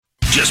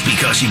Just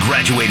because he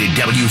graduated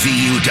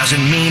WVU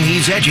doesn't mean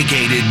he's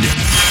educated,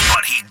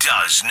 but he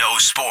does know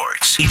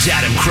sports. It's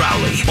Adam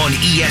Crowley on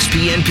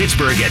ESPN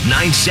Pittsburgh at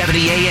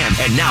 970 AM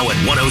and now at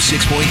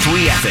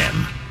 106.3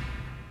 FM.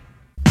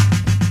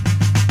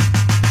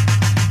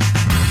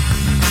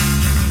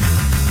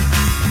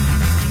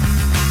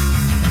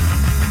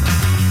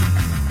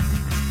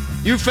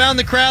 You found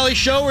the Crowley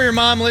Show where your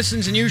mom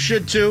listens and you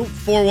should too.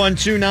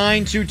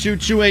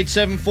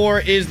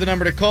 412-922-2874 is the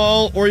number to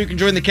call, or you can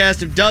join the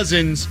cast of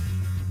Dozens.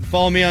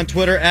 Follow me on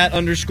Twitter at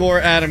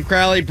 _Adam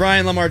Crowley.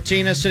 Brian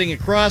LaMartina sitting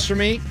across from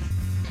me.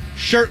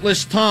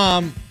 Shirtless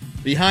Tom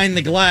behind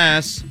the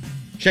glass.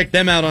 Check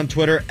them out on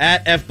Twitter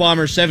at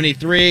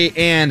FBomber73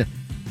 and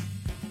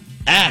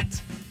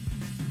at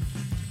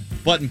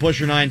Button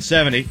Pusher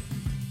 970.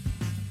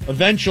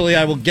 Eventually,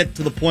 I will get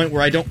to the point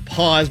where I don't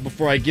pause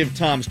before I give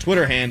Tom's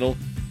Twitter handle,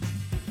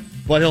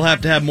 but he'll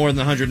have to have more than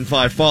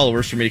 105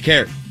 followers for me to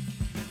care.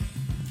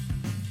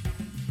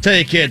 Tell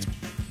you kids,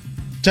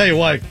 tell you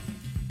what,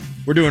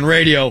 we're doing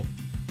radio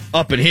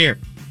up in here.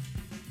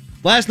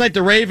 Last night,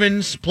 the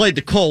Ravens played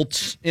the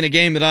Colts in a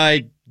game that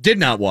I did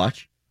not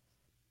watch,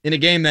 in a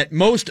game that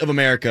most of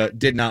America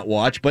did not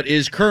watch, but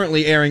is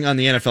currently airing on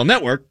the NFL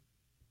Network.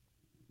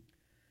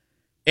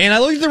 And I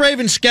looked at the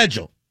Ravens'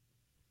 schedule.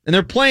 And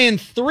they're playing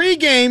 3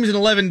 games in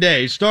 11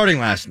 days, starting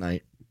last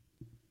night.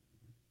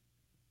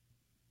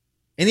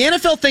 And the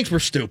NFL thinks we're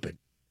stupid.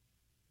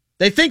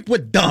 They think we're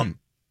dumb.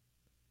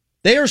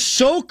 They are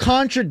so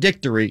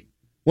contradictory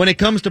when it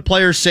comes to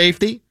player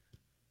safety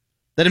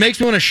that it makes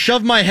me want to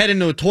shove my head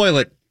into a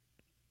toilet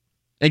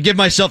and give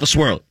myself a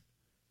swirl.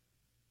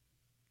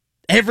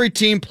 Every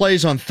team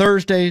plays on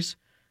Thursdays.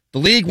 The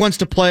league wants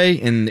to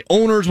play, and the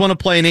owners want to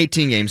play an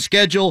 18-game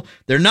schedule.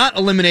 They're not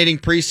eliminating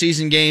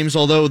preseason games,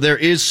 although there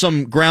is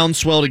some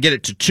groundswell to get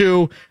it to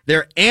 2.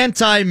 They're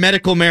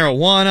anti-medical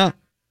marijuana.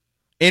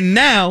 And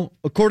now,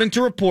 according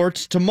to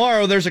reports,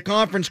 tomorrow there's a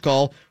conference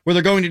call where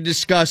they're going to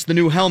discuss the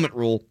new helmet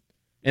rule,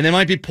 and they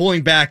might be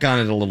pulling back on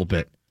it a little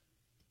bit.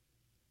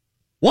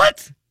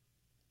 What?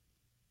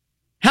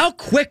 How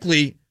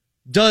quickly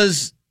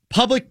does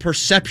public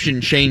perception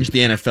change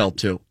the NFL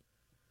too?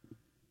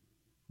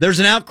 There's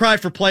an outcry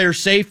for player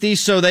safety,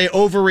 so they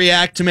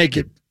overreact to make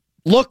it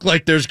look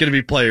like there's going to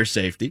be player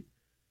safety.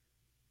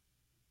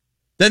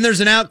 Then there's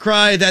an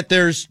outcry that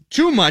there's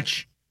too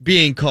much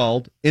being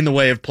called in the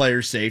way of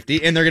player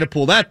safety, and they're going to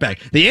pull that back.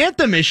 The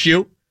anthem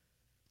issue,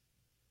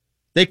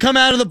 they come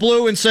out of the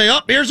blue and say,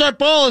 oh, here's our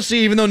policy,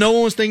 even though no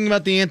one was thinking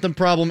about the anthem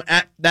problem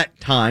at that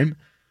time.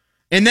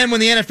 And then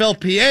when the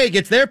NFLPA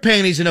gets their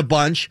panties in a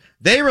bunch,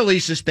 they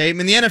release a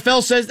statement. The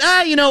NFL says,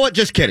 you know what,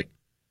 just kidding.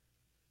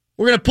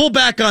 We're going to pull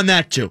back on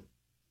that, too.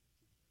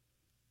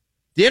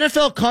 The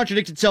NFL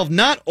contradicts itself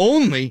not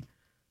only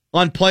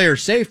on player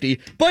safety,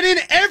 but in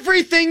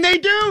everything they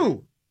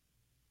do.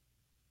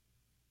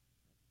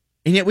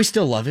 And yet we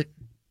still love it.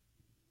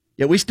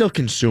 Yet we still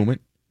consume it.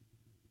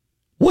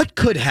 What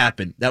could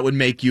happen that would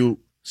make you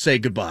say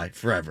goodbye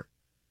forever?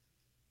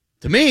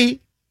 To me,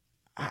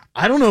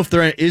 I don't know if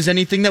there is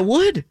anything that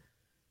would.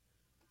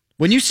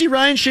 When you see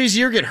Ryan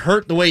Shazier get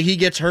hurt the way he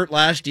gets hurt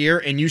last year,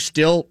 and you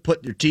still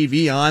put your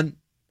TV on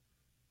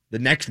the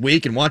next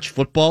week and watch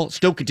football,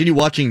 still continue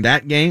watching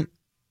that game?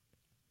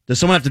 Does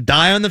someone have to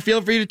die on the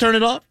field for you to turn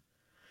it off?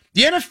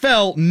 The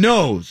NFL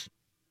knows.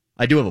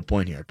 I do have a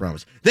point here, I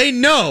promise. They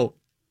know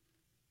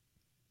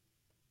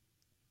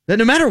that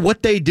no matter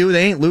what they do,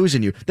 they ain't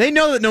losing you. They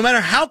know that no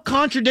matter how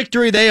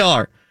contradictory they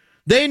are,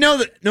 they know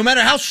that no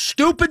matter how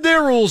stupid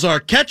their rules are,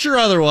 catch or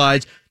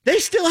otherwise, they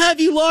still have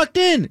you locked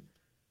in.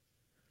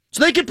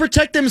 So they can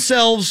protect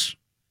themselves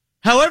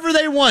however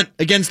they want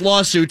against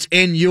lawsuits,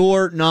 and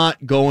you're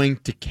not going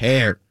to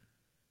care.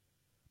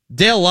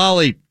 Dale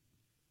Lally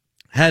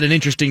had an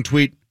interesting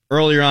tweet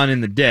earlier on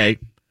in the day.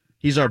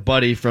 He's our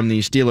buddy from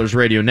the Steelers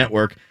Radio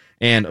Network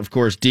and, of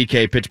course,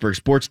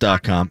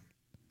 DKPittsburghSports.com.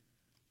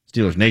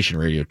 Steelers Nation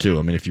Radio, too.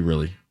 I mean, if you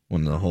really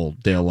want the whole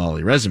Dale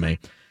Lally resume.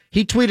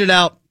 He tweeted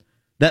out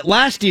that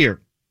last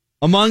year,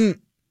 among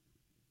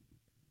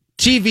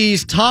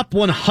TV's top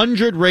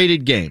 100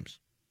 rated games,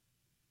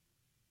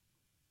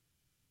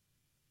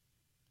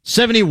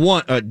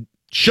 71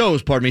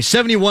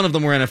 71 of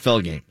them were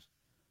NFL games.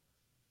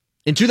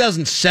 In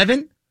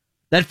 2007,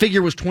 that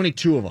figure was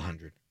 22 of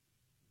 100.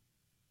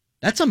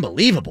 That's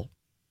unbelievable.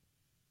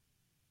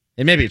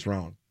 And maybe it's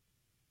wrong.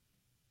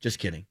 Just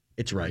kidding.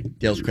 It's right.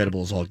 Dale's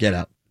credible as all get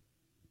out.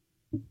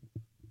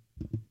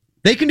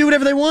 They can do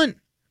whatever they want.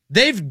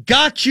 They've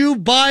got you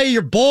by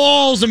your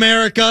balls,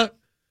 America.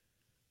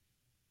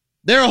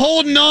 They're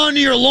holding on to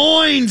your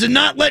loins and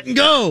not letting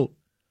go.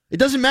 It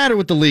doesn't matter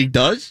what the league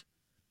does.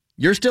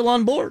 You're still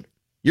on board.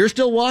 You're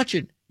still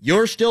watching.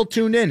 You're still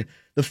tuned in.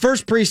 The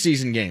first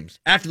preseason games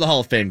after the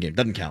Hall of Fame game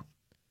doesn't count.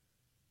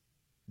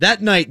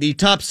 That night, the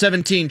top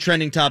 17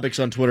 trending topics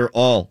on Twitter,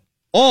 all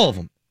of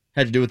them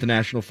had to do with the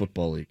National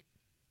Football League.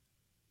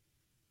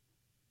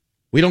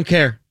 We don't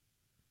care.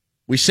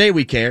 We say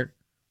we care.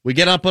 We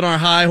get up on our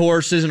high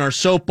horses and our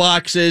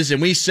soapboxes and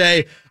we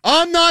say,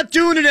 I'm not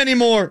doing it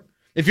anymore.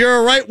 If you're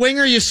a right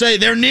winger, you say,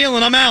 they're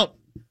kneeling, I'm out.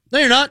 No,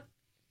 you're not.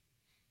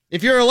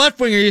 If you're a left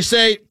winger, you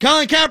say,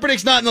 Colin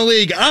Kaepernick's not in the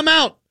league. I'm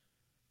out.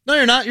 No,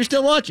 you're not. You're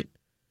still watching.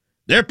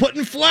 They're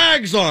putting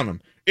flags on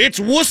him. It's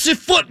wussy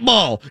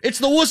football. It's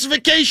the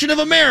wussification of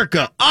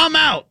America. I'm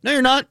out. No,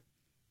 you're not.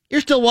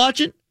 You're still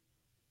watching.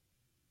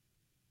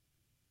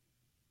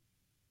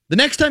 The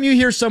next time you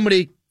hear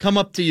somebody come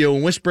up to you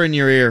and whisper in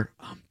your ear,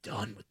 I'm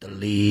done with the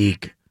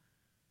league,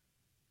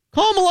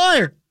 call them a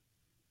liar.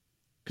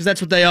 Because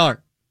that's what they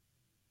are.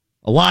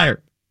 A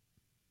liar.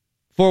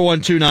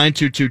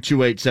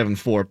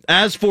 412-922-2874.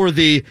 As for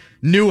the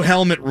new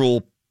helmet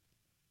rule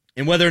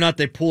and whether or not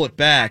they pull it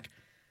back,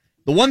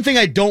 the one thing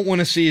I don't want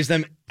to see is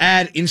them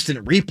add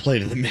instant replay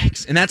to the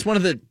mix. And that's one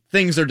of the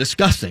things they're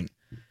discussing.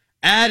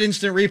 Add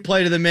instant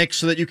replay to the mix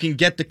so that you can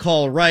get the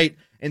call right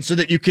and so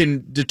that you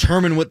can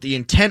determine what the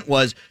intent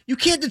was. You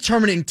can't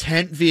determine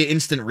intent via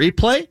instant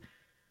replay.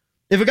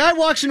 If a guy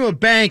walks into a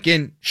bank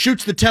and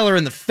shoots the teller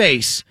in the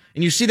face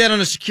and you see that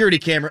on a security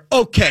camera,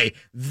 okay,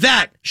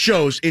 that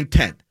shows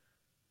intent.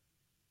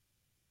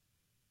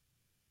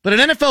 But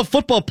an NFL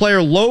football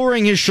player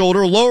lowering his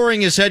shoulder,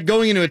 lowering his head,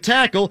 going into a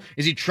tackle,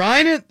 is he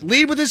trying to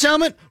lead with his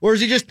helmet, or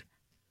is he just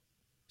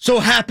so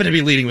happen to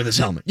be leading with his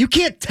helmet? You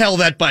can't tell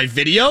that by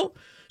video.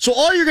 So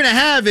all you're going to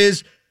have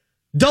is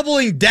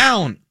doubling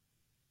down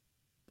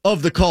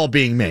of the call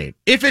being made,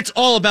 if it's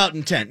all about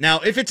intent. Now,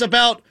 if it's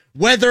about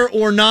whether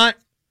or not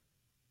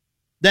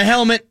the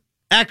helmet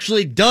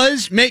actually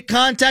does make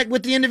contact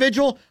with the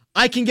individual,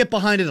 I can get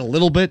behind it a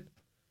little bit.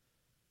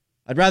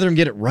 I'd rather him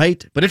get it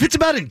right. But if it's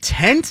about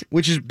intent,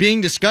 which is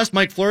being discussed,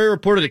 Mike Fleury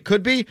reported it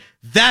could be,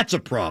 that's a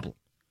problem.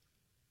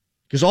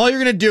 Because all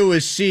you're going to do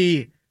is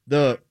see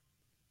the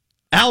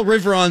Al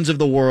Riverons of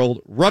the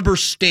world rubber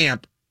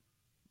stamp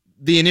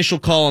the initial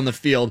call on the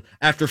field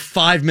after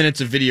 5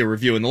 minutes of video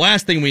review. And the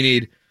last thing we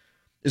need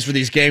is for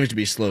these games to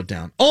be slowed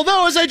down.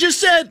 Although, as I just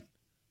said,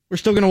 we're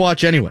still going to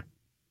watch anyway.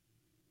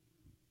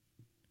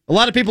 A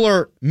lot of people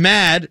are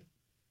mad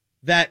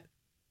that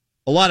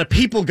a lot of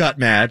people got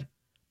mad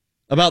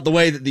about the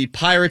way that the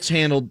Pirates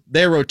handled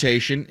their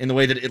rotation and the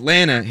way that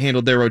Atlanta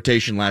handled their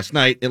rotation last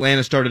night.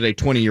 Atlanta started a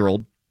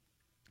 20-year-old.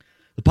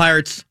 The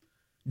Pirates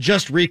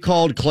just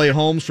recalled Clay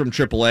Holmes from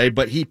AAA,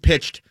 but he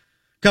pitched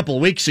a couple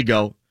of weeks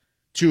ago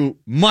to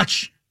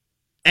much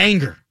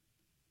anger.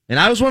 And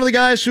I was one of the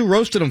guys who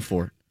roasted him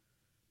for it.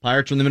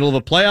 Pirates were in the middle of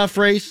a playoff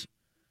race.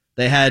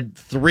 They had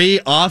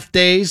 3 off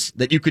days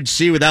that you could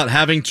see without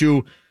having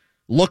to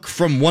look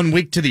from one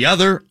week to the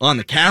other on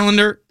the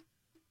calendar.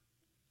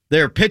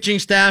 Their pitching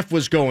staff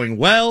was going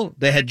well.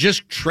 They had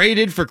just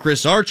traded for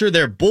Chris Archer.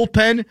 Their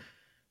bullpen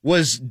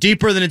was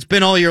deeper than it's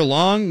been all year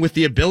long, with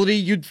the ability,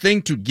 you'd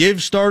think, to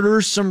give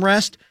starters some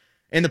rest.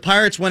 And the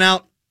Pirates went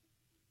out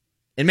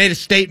and made a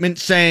statement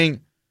saying,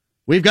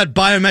 we've got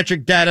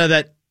biometric data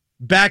that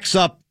backs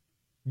up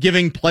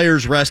giving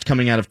players rest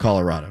coming out of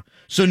Colorado.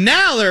 So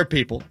now there are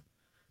people,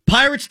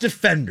 Pirates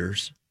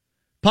defenders,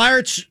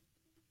 Pirates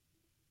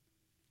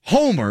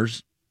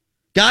homers,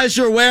 guys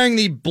who are wearing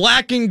the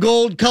black and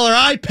gold color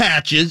eye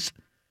patches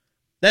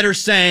that are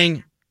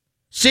saying,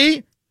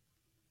 see,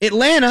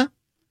 Atlanta,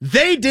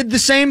 they did the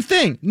same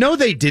thing. No,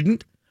 they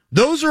didn't.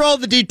 Those are all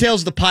the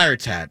details the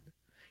Pirates had.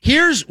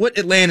 Here's what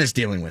Atlanta's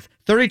dealing with.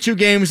 32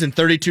 games in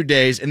 32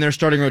 days, and their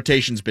starting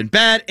rotation's been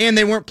bad, and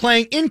they weren't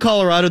playing in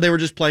Colorado. They were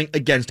just playing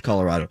against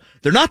Colorado.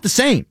 They're not the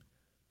same.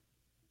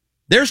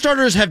 Their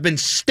starters have been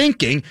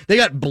stinking. They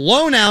got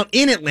blown out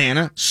in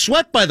Atlanta,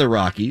 swept by the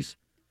Rockies.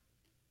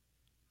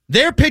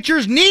 Their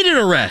pitchers needed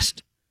a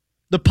rest.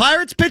 The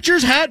Pirates'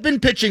 pitchers had been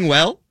pitching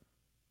well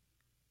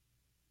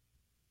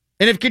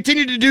and have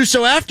continued to do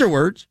so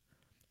afterwards.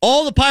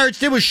 All the Pirates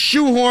did was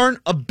shoehorn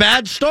a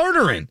bad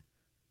starter in.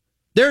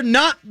 They're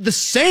not the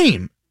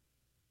same.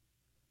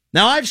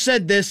 Now, I've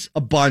said this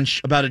a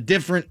bunch about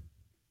a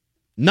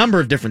number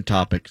of different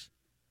topics.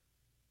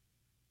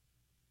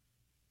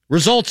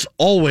 Results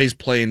always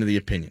play into the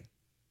opinion.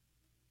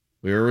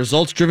 We are a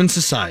results-driven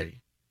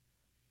society.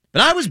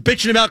 But I was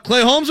bitching about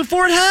Clay Holmes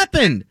before it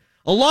happened.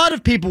 A lot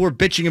of people were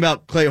bitching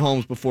about Clay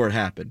Holmes before it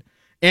happened.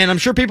 And I'm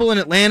sure people in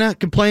Atlanta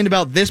complained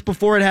about this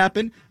before it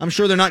happened. I'm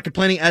sure they're not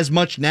complaining as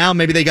much now.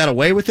 Maybe they got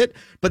away with it.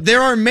 But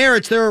there are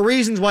merits. There are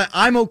reasons why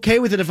I'm okay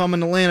with it if I'm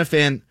an Atlanta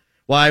fan,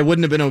 why I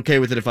wouldn't have been okay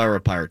with it if I were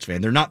a Pirates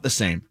fan. They're not the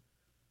same.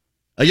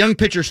 A young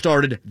pitcher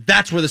started.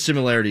 That's where the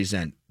similarities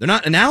end. They're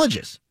not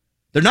analogous.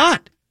 They're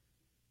not.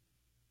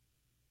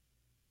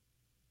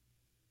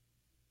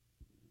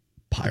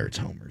 Pirates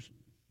homers.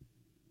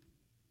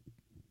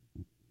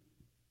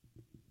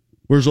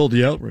 Where's all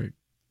the outrage?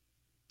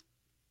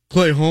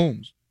 Clay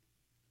Holmes,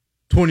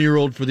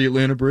 20-year-old for the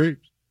Atlanta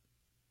Braves.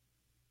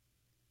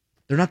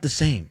 They're not the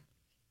same.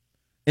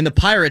 And the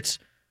Pirates,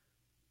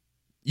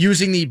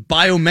 using the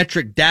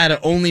biometric data,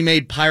 only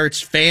made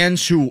Pirates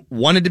fans who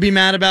wanted to be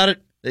mad about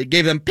it. They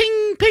gave them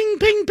ping, ping,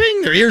 ping,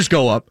 ping. Their ears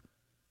go up.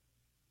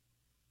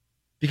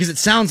 Because it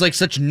sounds like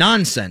such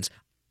nonsense.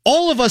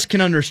 All of us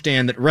can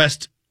understand that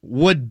rest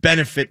would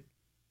benefit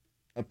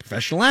a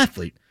professional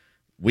athlete.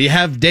 We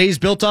have days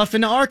built off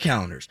into our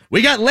calendars.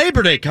 We got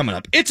Labor Day coming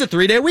up. It's a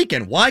 3-day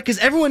weekend. Why? Because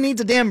everyone needs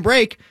a damn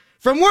break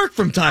from work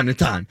from time to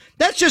time.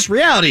 That's just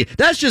reality.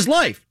 That's just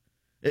life.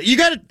 You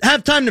got to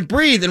have time to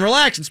breathe and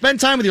relax and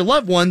spend time with your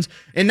loved ones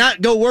and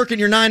not go work in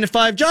your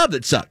 9-to-5 job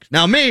that sucks.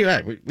 Now, me,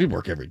 we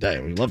work every day.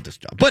 We love this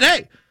job. But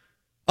hey,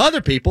 other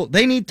people,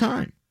 they need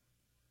time.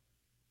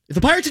 If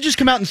the Pirates had just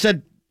come out and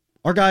said,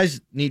 our guys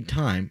need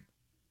time,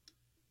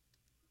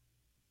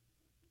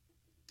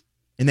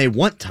 and they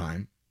want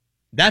time,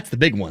 that's the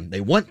big one.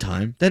 They want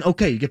time, then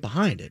okay, you get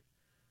behind it.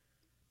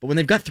 But when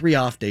they've got 3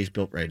 off days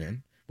built right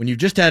in, when you've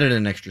just added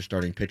an extra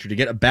starting pitcher to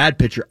get a bad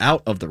pitcher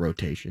out of the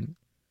rotation,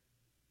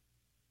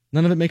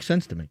 none of it makes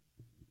sense to me.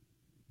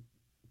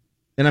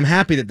 And I'm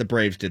happy that the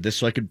Braves did this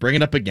so I could bring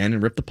it up again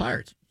and rip the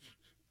Pirates.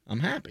 I'm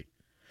happy.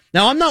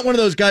 Now, I'm not one of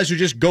those guys who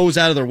just goes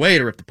out of their way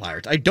to rip the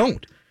Pirates. I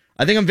don't.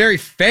 I think I'm very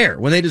fair.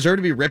 When they deserve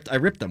to be ripped, I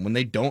rip them. When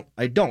they don't,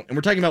 I don't. And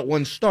we're talking about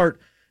one start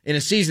in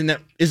a season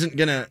that isn't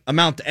going to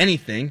amount to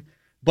anything,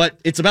 but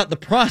it's about the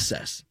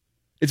process.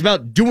 It's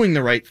about doing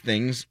the right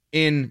things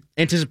in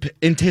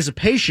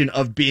anticipation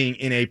of being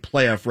in a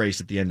playoff race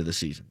at the end of the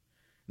season.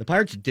 The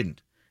Pirates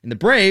didn't. And the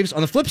Braves,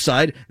 on the flip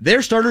side,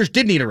 their starters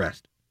did need a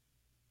rest.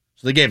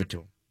 So they gave it to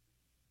them.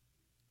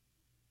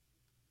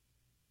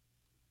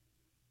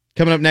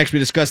 Coming up next, we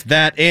discuss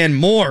that and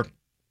more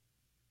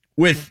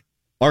with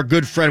our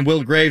good friend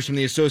Will Graves from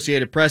the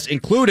Associated Press,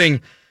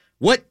 including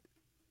what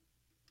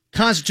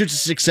constitutes a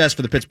success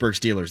for the Pittsburgh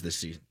Steelers this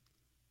season.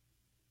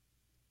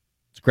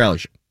 It's a Crowley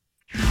Show.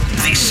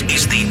 This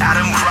is the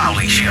Adam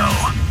Crowley Show.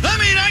 I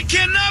mean, I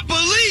cannot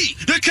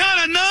believe the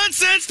kind of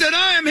nonsense that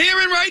I am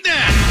hearing right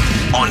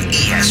now. On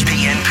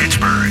ESPN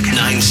Pittsburgh,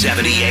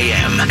 970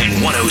 AM and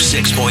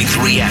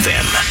 106.3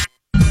 FM.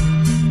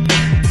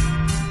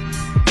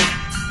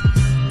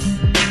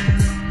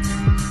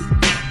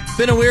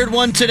 Been a weird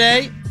one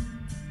today.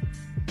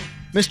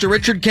 Mr.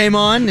 Richard came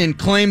on and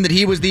claimed that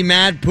he was the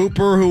mad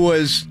pooper who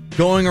was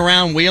going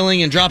around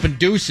wheeling and dropping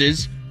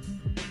deuces.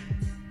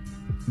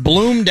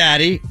 Bloom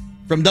Daddy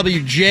from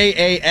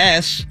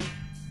WJAS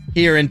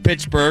here in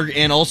Pittsburgh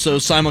and also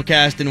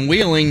simulcast in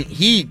Wheeling,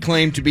 he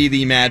claimed to be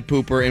the mad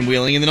pooper in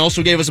Wheeling and then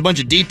also gave us a bunch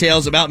of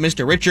details about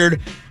Mr.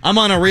 Richard. I'm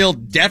on a real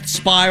death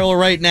spiral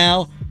right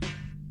now.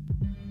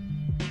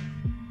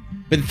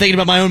 Been thinking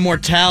about my own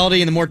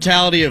mortality and the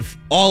mortality of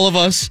all of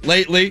us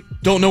lately.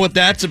 Don't know what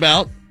that's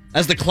about.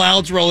 As the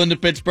clouds roll into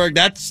Pittsburgh,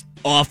 that's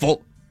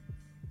awful.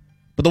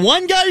 But the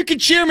one guy who can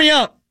cheer me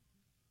up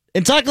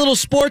and talk a little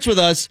sports with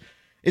us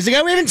is a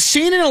guy we haven't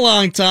seen in a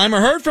long time or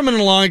heard from in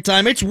a long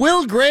time. It's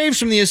Will Graves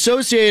from the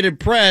Associated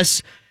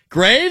Press.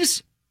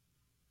 Graves?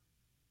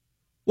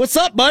 What's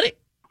up, buddy?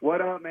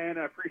 What up, man?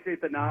 I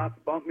appreciate the Nas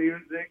bump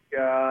music.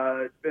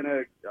 It's been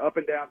a up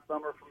and down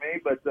summer for me,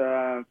 but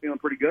feeling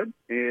pretty good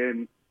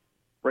and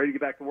ready to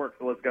get back to work,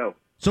 so let's go.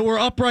 So we're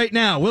up right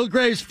now. Will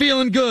Graves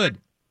feeling good.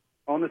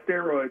 On the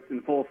steroids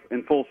in full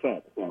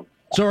set.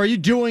 So are you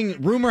doing,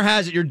 rumor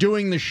has it you're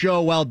doing the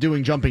show while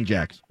doing jumping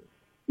jacks?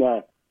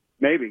 Well,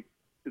 maybe.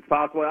 It's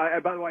possible.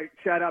 By the way,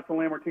 shout out to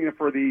Lamortina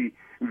for the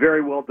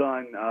very well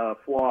done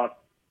floss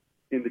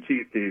in the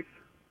cheese teeth.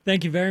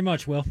 Thank you very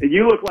much, Will.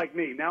 You look like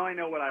me. Now I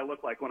know what I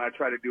look like when I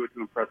try to do it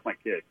to impress my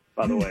kids,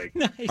 by the way.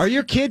 Nice. Are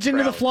your kids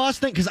into the floss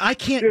thing? Because I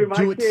can't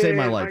do it to save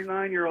my life.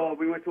 My 9-year-old,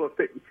 we went to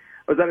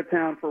I was out of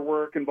town for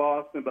work in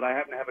Boston, but I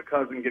happen to have a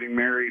cousin getting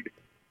married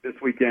this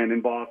weekend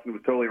in Boston. It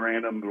was totally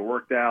random, but it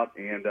worked out.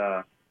 And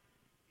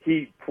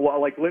he,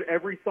 like,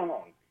 every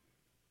song,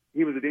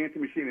 he was a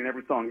dancing machine, and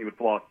every song he would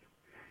floss.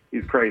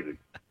 He's crazy.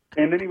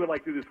 And then he would,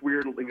 like, do this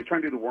weird, he was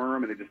trying to do the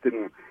worm, and it just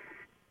didn't.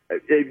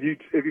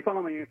 If you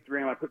follow my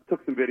Instagram, I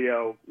took some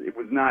video. It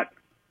was not,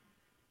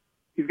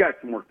 he's got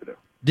some work to do.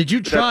 Did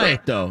you try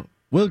it, though?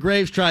 Will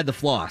Graves tried the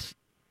floss.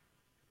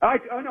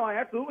 No, I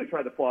absolutely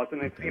tried the floss,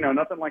 and it's,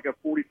 nothing like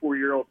a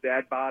 44-year-old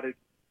dad-bodied.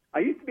 I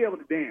used to be able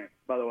to dance,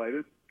 by the way.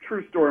 This is a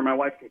true story. My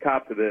wife can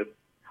cop to this.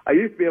 I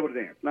used to be able to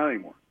dance, not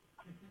anymore.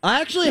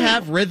 I actually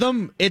have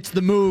rhythm. It's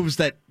the moves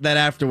that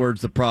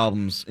afterwards the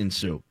problems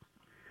ensue.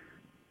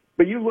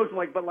 But you look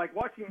like,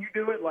 watching you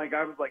do it, like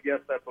I was like, yes,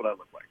 that's what I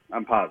look like.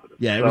 I'm positive.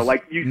 Yeah, so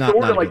like you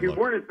sort of like you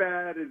weren't as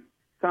bad as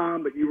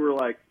Tom, but you were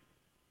like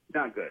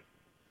not good.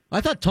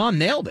 I thought Tom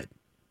nailed it.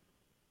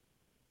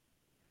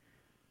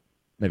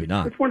 Maybe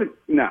not. Which one?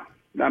 No.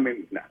 I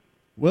mean, no.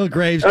 Will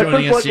Graves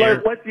joining us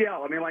here. Let's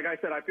yell. I mean, like I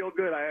said, I feel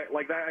good.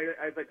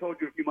 As I told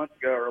you a few months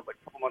ago, or like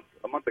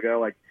a month ago,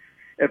 like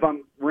if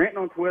I'm ranting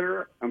on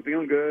Twitter, I'm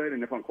feeling good,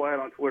 and if I'm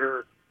quiet on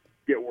Twitter,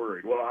 get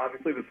worried. Well,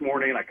 obviously this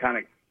morning, I kind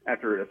of,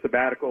 after a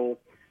sabbatical,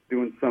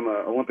 doing some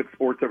Olympic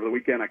sports over the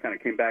weekend, I kind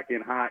of came back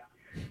in hot.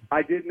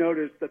 I did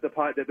notice that the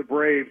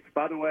Braves,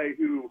 by the way,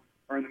 who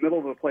are in the middle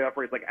of a playoff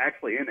race, like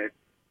actually in it,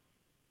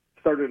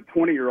 started a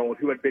 20-year-old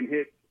who had been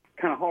hit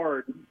kind of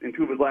hard in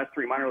 2 of his last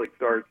 3 minor league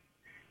starts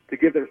to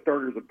give their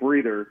starters a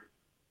breather,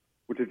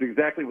 which is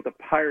exactly what the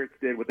Pirates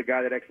did with the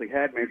guy that actually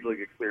had major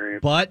league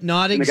experience. But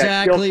not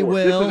exactly,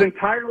 Will. This is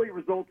entirely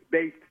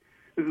results-based.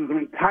 This is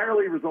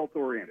entirely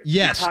results-oriented.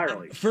 Yes.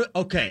 Entirely.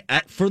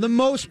 For the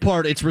most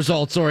part, it's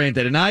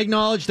results-oriented, and I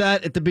acknowledge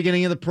that at the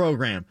beginning of the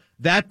program.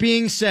 That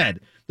being said,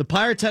 The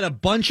Pirates had a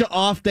bunch of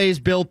off days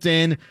built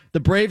in.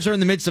 The Braves are in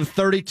the midst of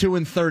 32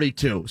 and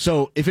 32.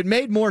 So if it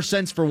made more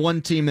sense for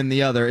one team than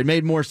the other, it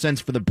made more sense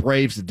for the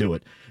Braves to do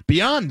it.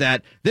 Beyond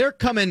that, they're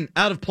coming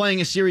out of playing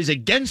a series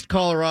against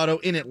Colorado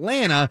in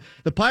Atlanta.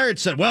 The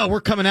Pirates said, well,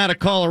 we're coming out of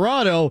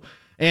Colorado,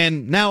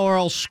 and now we're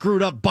all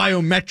screwed up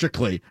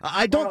biometrically.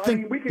 I don't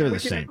think they're the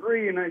same. We can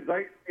agree, and as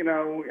I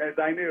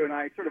knew, and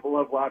I sort of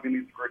love lobbing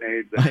these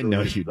grenades. I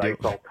know you do.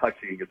 It's all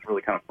touching. It's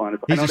really kind of fun.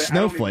 He's a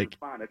snowflake.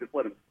 I just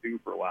let him stew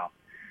for a while.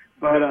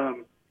 But, I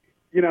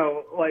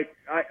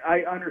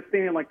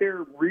understand,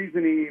 their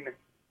reasoning,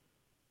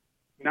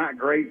 not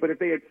great. But if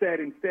they had said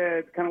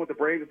instead, kind of what the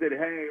Braves did,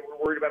 hey, we're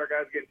worried about our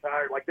guys getting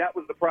tired, that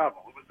was the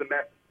problem. It was the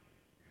message,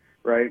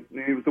 right? And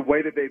it was the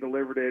way that they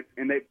delivered it.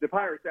 And the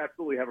Pirates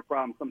absolutely have a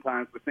problem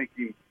sometimes with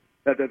thinking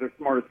that they're the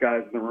smartest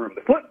guys in the room.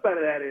 The flip side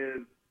of that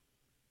is,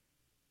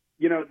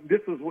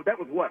 that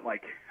was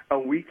a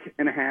week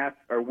and a half,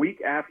 or a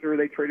week after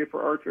they traded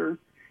for Archer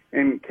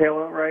and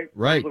Kayla, right?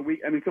 Right. So we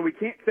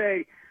can't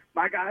say,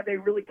 my God, they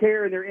really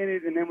care and they're in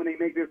it, and then when they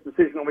make this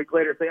decision a week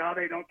later, say, oh,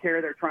 they don't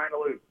care, they're trying to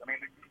lose. I mean,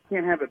 you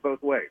can't have it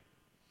both ways.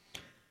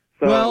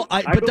 So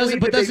I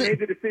believe they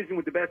made the decision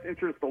with the best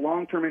interest, the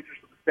long-term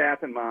interest of the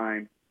staff in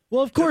mind.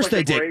 Well, of course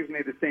they did. The Braves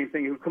made the same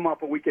thing. Who come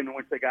off a weekend in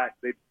which they got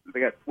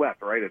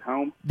swept, right, at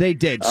home. They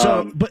did.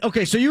 So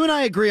you and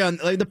I agree on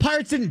the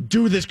Pirates didn't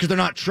do this because they're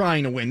not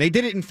trying to win. They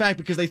did it, in fact,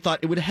 because they thought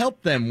it would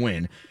help them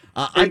win.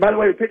 And by the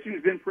way, the pitching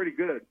has been pretty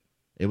good.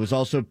 It was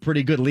also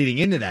pretty good leading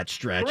into that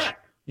stretch.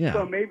 Correct. Yeah.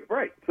 So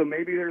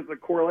maybe there's a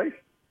correlation.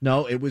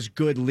 No, it was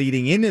good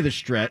leading into the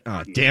stretch.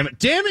 Oh, damn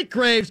it,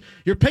 Graves!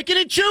 You're picking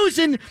and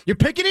choosing.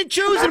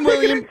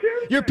 William.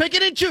 You're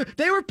picking and choosing.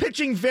 They were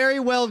pitching very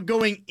well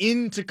going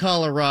into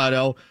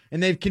Colorado,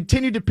 and they've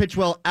continued to pitch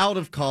well out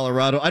of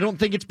Colorado. I don't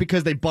think it's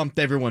because they bumped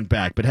everyone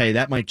back, but hey,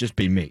 that might just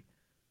be me.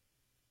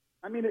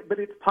 I mean, but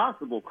it's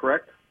possible,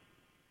 correct?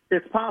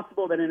 It's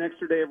possible that an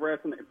extra day of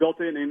rest built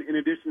in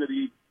addition to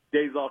the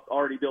days off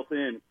already built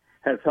in,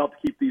 has helped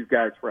keep these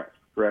guys fresh,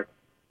 correct?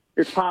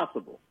 It's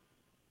possible.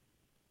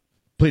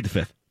 Plead the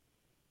fifth.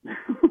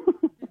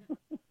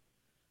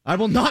 I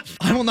will not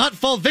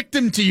fall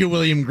victim to you,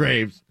 William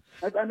Graves.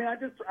 And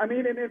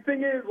the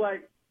thing is,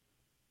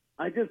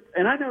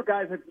 and I know,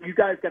 guys, you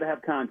guys got to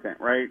have content,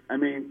 right? I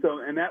mean,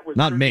 and that was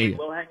not me.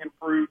 Low-hanging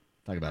fruit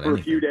Talk about for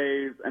anything. A few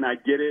days, and I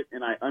get it,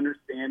 and I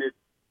understand it.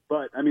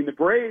 But, I mean, the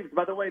Braves,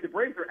 by the way,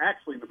 are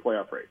actually in the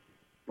playoff race.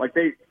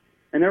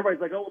 And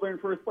everybody's like, oh, well, they're in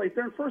first place.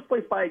 They're in first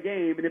place by a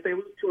game, and if they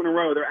lose 2 in a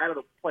row, they're out of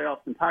the playoffs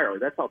entirely.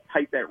 That's how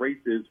tight that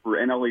race is for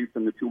NL East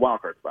and the 2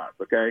 wildcard spots,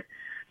 okay?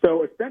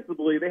 So,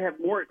 ostensibly, they have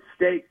more at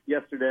stake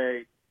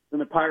yesterday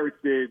than the Pirates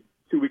did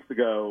 2 weeks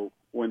ago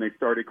when they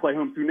started. Clay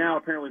Holmes, who now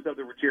apparently is up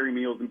there with Jerry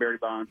Meals and Barry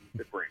Bonds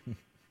at Braves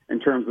in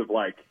terms of,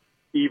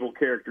 evil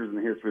characters in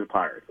the history of the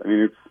Pirates. I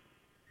mean,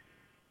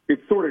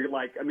 it's sort of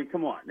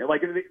come on.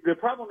 The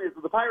problem is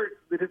with the Pirates,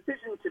 the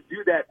decision to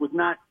do that was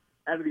not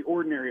out of the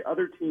ordinary.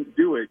 Other teams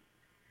do it.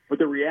 But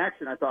the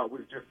reaction, I thought,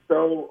 was just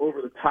so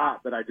over the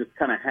top that I just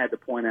kind of had to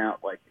point out,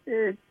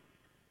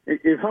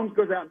 if Holmes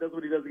goes out and does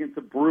what he does against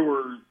the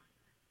Brewers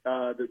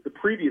the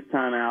previous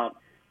time out,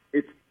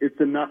 it's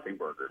a nothing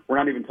burger. We're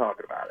not even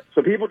talking about it.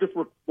 So people just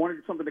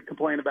wanted something to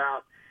complain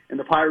about, and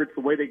the Pirates,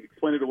 the way they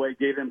explained it away,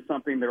 gave them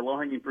something. Their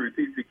low-hanging fruit, it's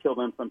easy to kill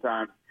them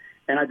sometimes.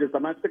 And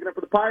I'm not sticking up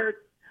for the Pirates.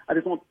 I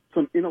just want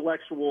some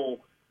intellectual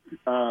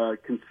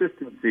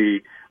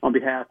consistency on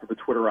behalf of the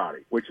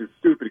Twitterati, which is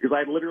stupid because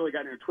I literally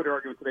got into a Twitter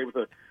argument today with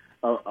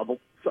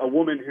a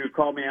woman who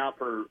called me out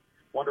for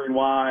wondering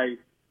why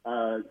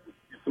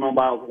Simone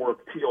Biles wore a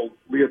teal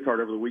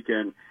leotard over the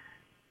weekend.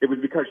 It was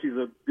because she's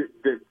a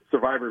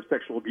survivor of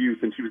sexual abuse,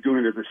 and she was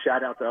doing it as a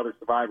shout out to other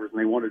survivors, and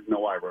they wanted to know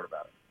why I wrote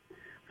about it.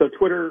 So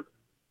Twitter,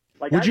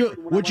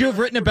 would you have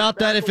written about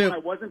that if I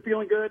wasn't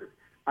feeling good?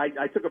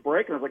 I took a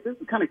break and I was like, this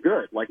is kind of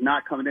good,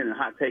 not coming in and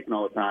hot taking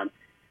all the time.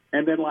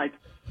 And then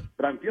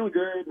but I'm feeling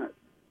good.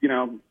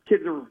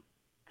 Kids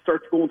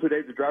start school in 2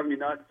 days. They're driving me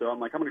nuts. So I'm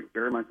like, I'm going to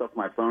bury myself in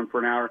my phone for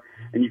an hour.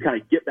 And you kind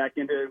of get back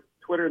into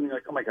Twitter and you're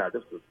like, oh my God,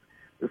 this was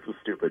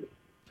stupid.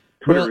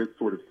 Twitter is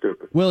sort of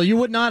stupid. Will, you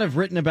would not have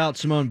written about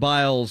Simone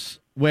Biles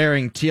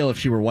wearing teal if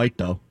she were white,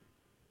 though.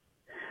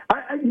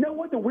 You know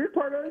what the weird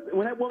part is?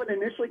 When that woman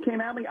initially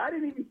came at me, I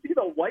didn't even see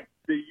the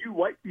you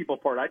white people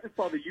part. I just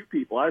saw the you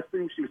people. I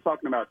assumed she was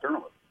talking about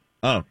journalists.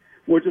 Oh.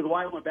 Which is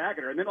why I went back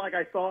at her. And then,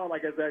 I saw,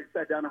 as I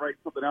sat down to write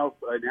something else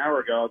an hour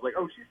ago, I was like,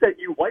 oh, she said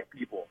you white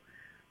people.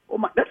 Well,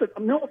 that's a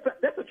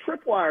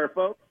tripwire,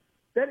 folks.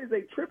 That is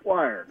a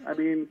tripwire. I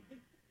mean,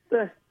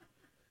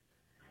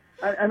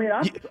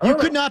 you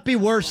could not be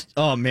worse.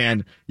 Oh,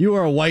 man. You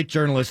are a white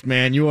journalist,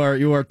 man. You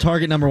are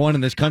target number one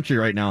in this country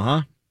right now,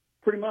 huh?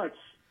 Pretty much.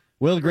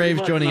 Will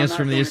Graves joining us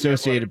from the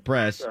Associated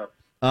Press.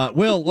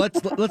 Will,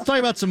 let's talk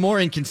about some more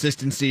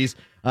inconsistencies.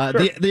 Sure.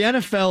 The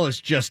NFL is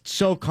just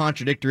so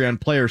contradictory on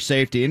player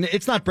safety, and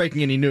it's not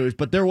breaking any news,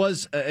 but there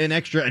was an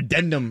extra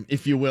addendum,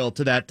 if you will,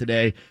 to that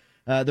today.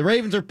 The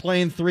Ravens are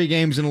playing 3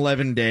 games in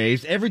 11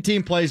 days. Every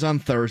team plays on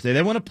Thursday.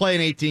 They want to play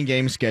an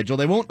 18-game schedule.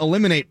 They won't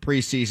eliminate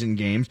preseason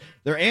games.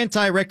 They're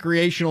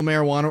anti-recreational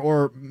marijuana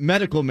or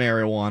medical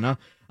marijuana.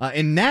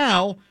 And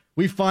now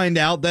we find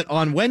out that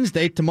on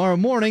Wednesday, tomorrow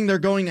morning, they're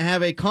going to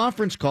have a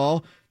conference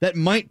call that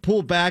might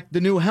pull back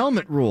the new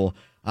helmet rule.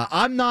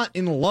 I'm not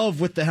in love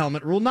with the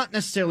helmet rule, not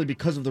necessarily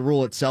because of the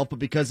rule itself, but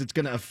because it's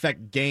going to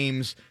affect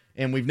games,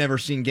 and we've never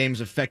seen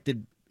games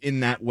affected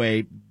in that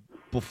way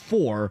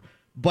before.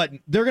 But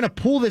they're going to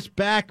pull this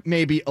back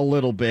maybe a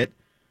little bit.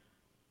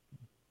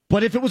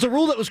 But if it was a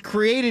rule that was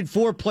created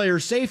for player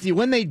safety,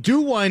 when they do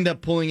wind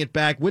up pulling it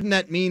back, wouldn't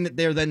that mean that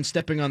they're then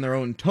stepping on their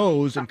own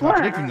toes and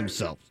contradicting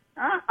themselves?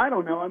 I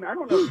don't know. I mean, I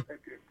don't know.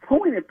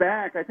 Pulling it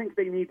back, I think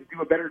they need to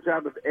do a better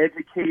job of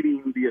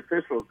educating the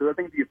officials. So I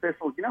think the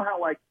officials, you know how,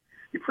 like,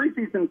 the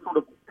preseason sort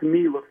of, to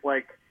me, looks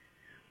like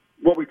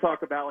what we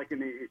talk about, like,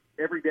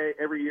 every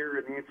year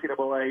in the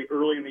NCAA,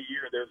 early in the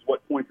year, there's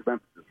what points of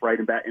emphasis, right,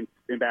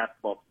 in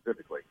basketball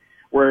specifically,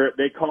 where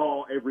they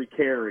call every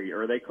carry,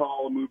 or they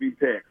call a moving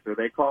picks, or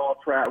they call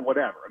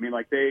whatever. I mean,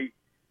 like, they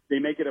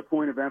make it a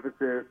point of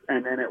emphasis,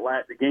 and then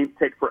the games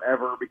take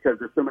forever because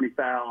there's so many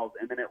fouls,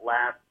 and then it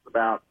lasts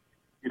about,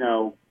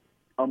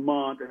 a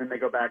month, and then they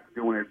go back to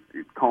doing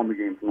it, calling the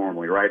games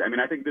normally, right? I mean,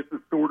 I think this is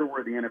sort of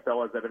where the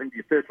NFL is at. I think the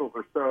officials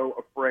are so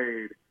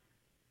afraid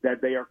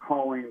that they are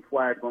calling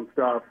flags on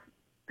stuff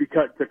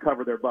to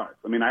cover their butts.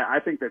 I mean, I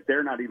think that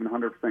they're not even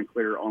 100%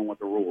 clear on what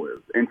the rule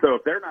is. And so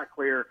if they're not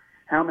clear,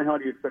 how in the hell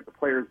do you expect the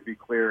players to be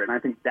clear? And I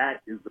think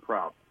that is the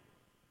problem.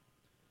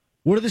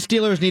 What do the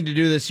Steelers need to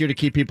do this year to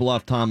keep people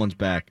off Tomlin's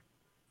back?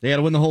 They got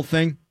to win the whole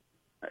thing?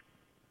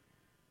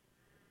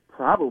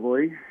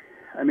 Probably.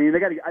 I mean, I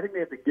think they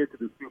have to get to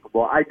the Super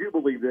Bowl. I do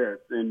believe this,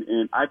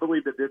 and I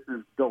believe that this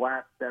is the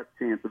last best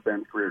chance of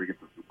Ben's career to get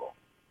to the Super Bowl.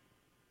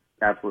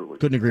 Absolutely.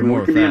 Couldn't agree more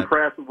with that. You can be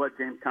impressed with what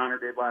James Conner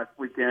did last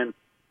weekend,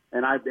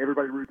 and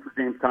everybody roots for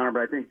James Conner,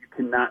 but I think you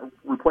cannot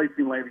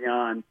replacing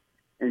Le'Veon,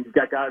 and you've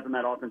got guys in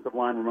that offensive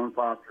line. Ramon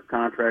Foster's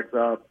contract's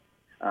up.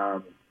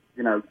 The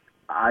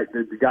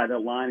guy that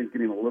line is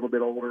getting a little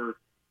bit older.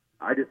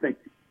 I just think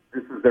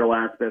this is their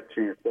last best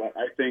chance. So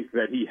I think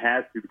that he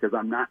has to, because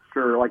I'm not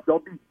sure. Like, they'll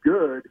be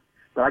good,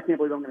 but I can't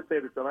believe I'm going to say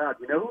this out loud.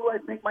 You know who I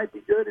think might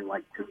be good in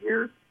like 2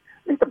 years?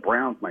 I think the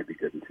Browns might be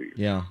good in 2 years.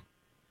 Yeah.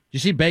 Did you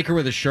see Baker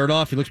with his shirt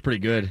off? He looks pretty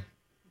good.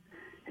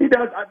 He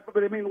does,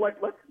 but I mean,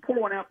 let's pour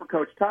one out for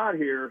Coach Todd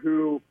here,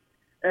 who,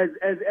 as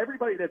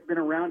everybody that's been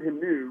around him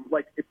knew,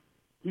 like,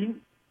 he's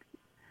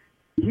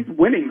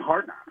winning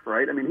Hard Knocks,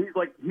 right? I mean,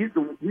 he's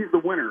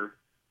the winner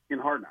in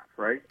Hard Knocks,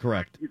 right?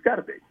 Correct. He's got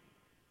to be.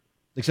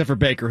 Except for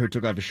Baker, who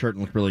took off his shirt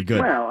and looked really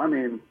good. Well, I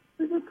mean,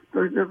 it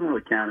doesn't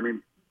really count. I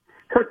mean,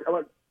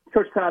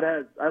 Coach Todd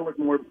I look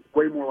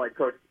way more like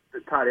Coach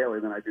Todd Haley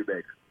than I do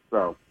Baker.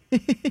 So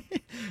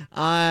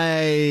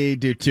I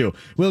do too.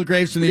 Will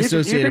Graves from the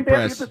Associated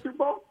Press. Do you think they have to get the Super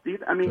Bowl?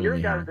 I mean, you're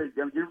the guy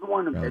you're the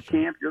one at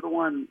camp. You're the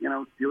one,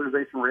 Steelers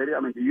Nation Radio. I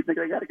mean, do you think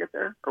they got to get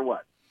there or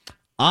what?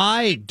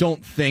 I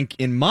don't think,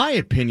 in my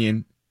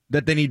opinion,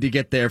 that they need to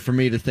get there for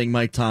me to think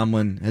Mike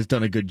Tomlin has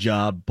done a good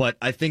job. But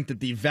I think that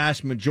the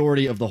vast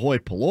majority of the hoi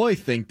polloi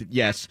think that,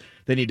 yes,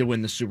 they need to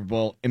win the Super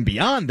Bowl. And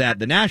beyond that,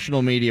 the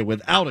national media,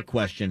 without a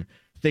question,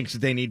 thinks that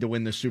they need to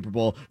win the Super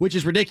Bowl, which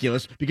is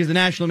ridiculous because the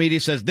national media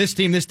says this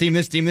team, this team,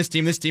 this team, this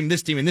team, this team,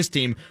 this team, and this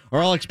team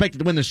are all expected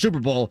to win the Super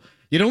Bowl.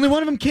 Yet only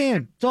one of them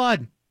can. It's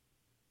odd.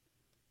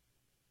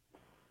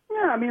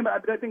 Yeah, I mean,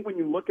 but I think when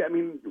you look at,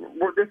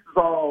 this is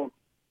all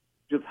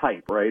just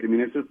hype, right? I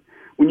mean, it's just,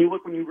 when you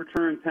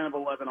return 10 of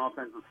 11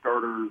 offensive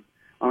starters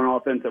on an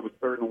offense that was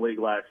third in the league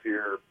last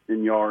year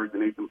in yards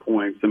and 8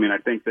 points, I mean, I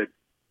think that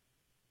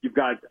you've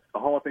got a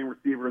Hall of Fame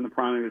receiver in the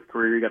prime of his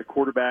career. You got a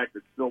quarterback that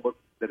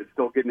is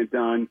still getting it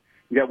done.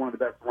 You got one of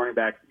the best running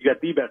backs. You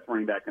got the best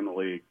running back in the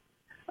league.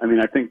 I mean,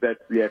 I think that's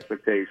the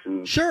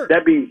expectation. Sure.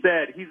 That being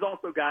said, he's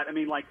also got,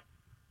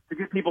 to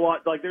get people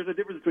off, there's a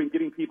difference between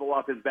getting people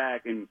off his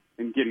back and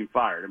getting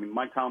fired. I mean,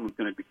 Mike Tomlin's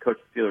going to be coach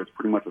of the Steelers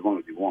pretty much as long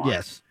as he wants.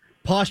 Yes.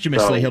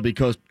 Posthumously, he'll be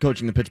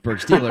coaching the Pittsburgh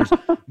Steelers.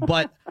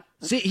 But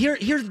see,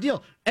 here's the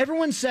deal.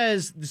 Everyone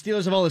says the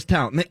Steelers have all this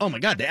talent. And oh, my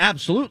God, they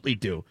absolutely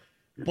do.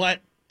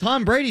 But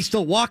Tom Brady's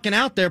still walking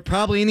out there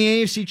probably in the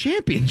AFC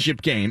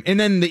Championship game. And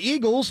then the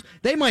Eagles,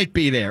 they might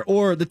be there.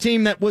 Or the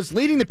team that was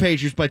leading the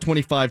Patriots by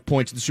 25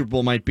 points in the Super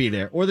Bowl might be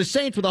there. Or the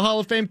Saints with a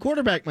Hall of Fame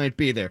quarterback might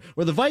be there.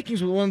 Or the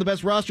Vikings with one of the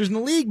best rosters in the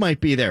league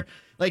might be there.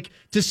 Like,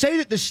 to say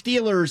that the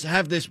Steelers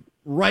have this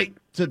right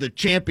to the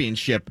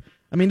championship,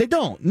 I mean, they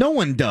don't. No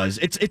one does.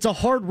 It's a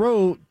hard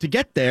road to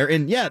get there.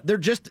 And, yeah,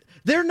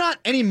 they're not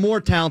any more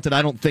talented,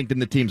 I don't think, than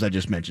the teams I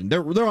just mentioned.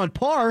 They're on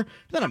par.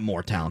 They're not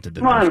more talented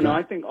than those I don't know.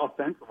 guys. I think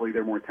offensively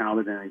they're more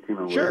talented than any team in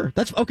the league. Sure.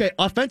 That's okay.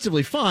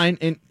 Offensively, fine.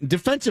 And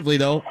defensively,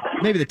 though,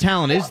 maybe the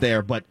talent is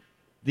there, but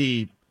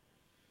the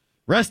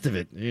rest of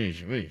it.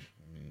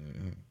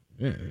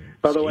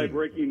 By the way,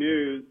 breaking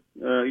news,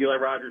 Eli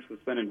Rogers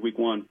suspended week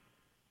 1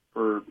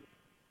 for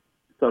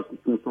some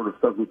sort of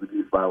substance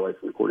abuse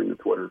violation, according to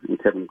Twitter,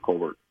 and Kevin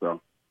Colbert.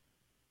 So,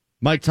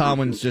 Mike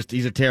Tomlin's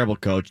he's a terrible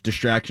coach.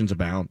 Distractions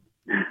abound.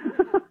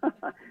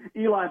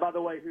 Eli, by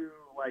the way, who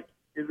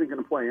isn't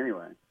going to play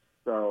anyway.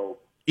 So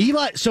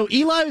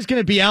Eli is going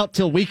to be out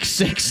till week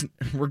 6,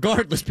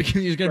 regardless,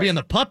 because he's going to be on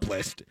the PUP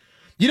list.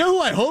 You know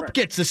who I hope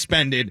gets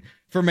suspended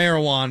for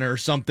marijuana or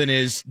something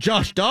is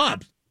Josh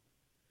Dobbs.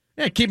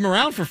 Yeah, keep him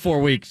around for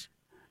 4 weeks.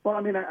 Well,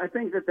 I mean, I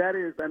think that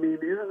is. I mean,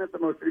 isn't that the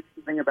most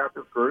interesting thing about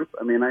this group?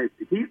 I mean, I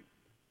think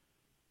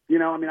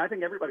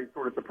everybody's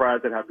sort of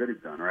surprised at how good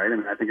he's done, right? I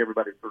mean, I think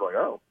everybody's sort of like,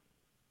 oh,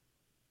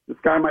 this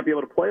guy might be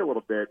able to play a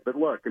little bit. But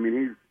look, I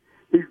mean,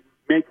 he's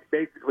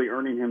basically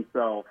earning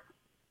himself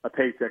a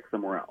paycheck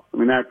somewhere else. I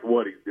mean, that's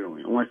what he's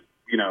doing. Unless,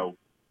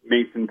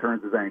 Mason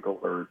turns his ankle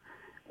or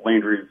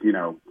Landry's,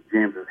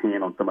 jams his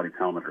hand on somebody's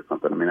helmet or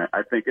something. I mean,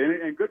 I think,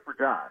 and good for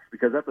Josh,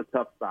 because that's a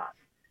tough spot.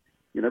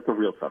 That's a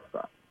real tough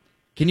spot.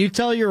 Can you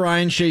tell your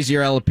Ryan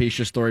Shazier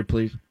alopecia story,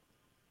 please?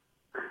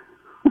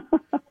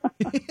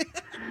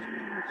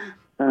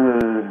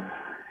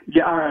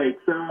 Yeah, all right.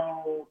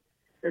 So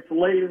it's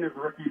late in his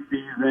rookie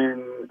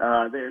season.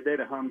 They had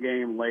a home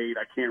game late.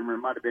 I can't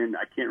remember. I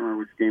can't remember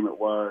which game it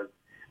was.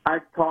 I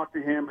talked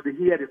to him, but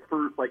he had his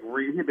first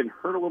he had been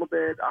hurt a little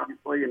bit,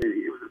 obviously, and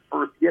it was his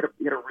first. He had a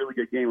really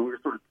good game. And we were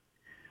sort of.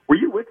 Were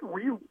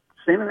you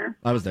standing there?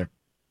 I was there.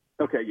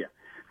 Okay, yeah.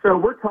 So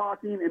we're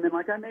talking, and then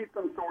I made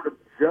some sort of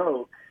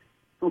joke,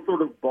 some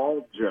sort of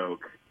bald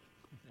joke,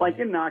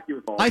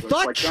 innocuous bald. I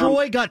thought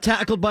Troy got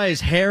tackled by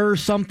his hair or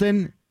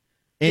something.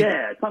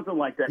 Yeah, something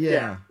like that.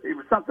 Yeah. It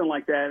was something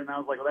like that, and I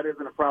was like, well, that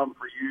isn't a problem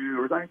for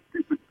you, or that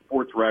stupid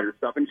sports writer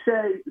stuff. And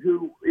Shay,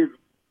 who is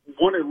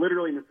one of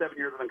literally in the 7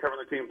 years that I'm covering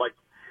the team,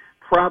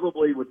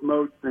 probably with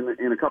Moats and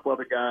a couple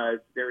other guys,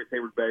 Darius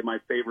Hayward-Bay, my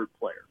favorite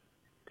player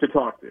to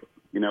talk to,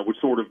 which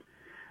sort of,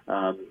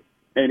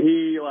 and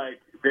he,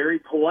 very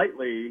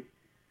politely,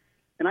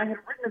 and I had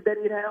written that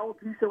he had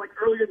alopecia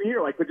earlier in the year,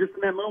 but just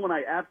in that moment,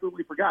 I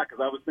absolutely forgot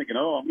because I was thinking,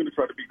 I'm going to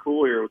try to be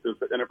cool here with this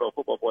NFL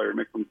football player and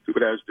make some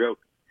stupid-ass joke.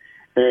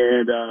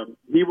 And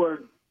he was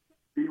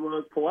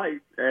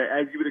polite,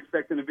 as you would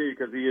expect him to be,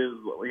 because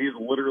he's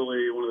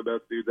literally one of the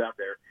best dudes out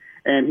there.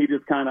 And he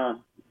just kind of,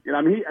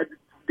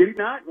 did he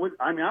not?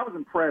 I was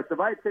impressed. If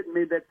I had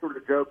made that sort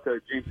of joke to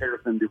James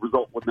Harrison, the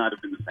result would not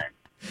have been the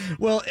same.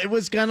 Well, it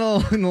was kind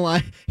of in the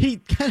line. He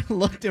kind of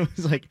looked and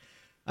was like,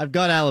 I've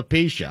got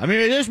alopecia. I mean,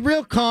 it's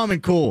real calm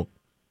and cool.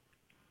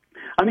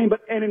 I mean,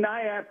 and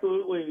I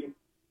absolutely.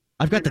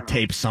 I've got the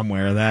tape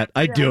somewhere of that.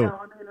 I do.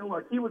 No,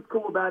 look, he was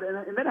cool about it,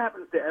 and that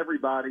happens to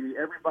everybody.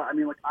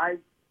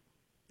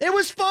 It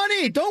was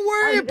funny. Don't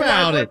worry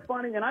about it. It was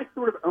funny, and I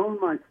sort of own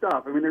my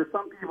stuff. I mean, there's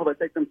some people that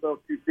take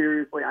themselves too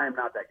seriously. I am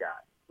not that guy,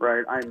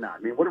 right? I am not. I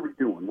mean, what are we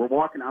doing? We're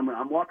walking. I'm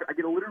walking. I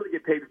literally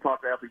get paid to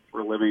talk to athletes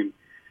for a living.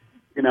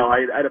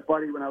 I had a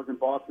buddy when I was in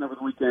Boston over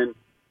the weekend.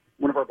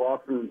 One of our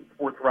Boston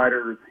sports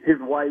writers, his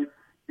wife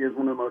is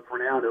one of the most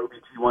renowned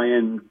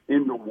OBGYNs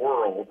in the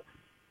world,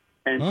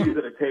 and she's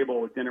at a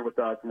table at dinner with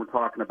us, and we're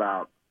talking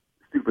about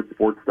stupid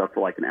sports stuff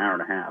for an hour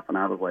and a half. And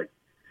I was like,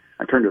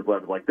 I turned to his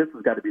left, this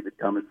has got to be the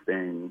dumbest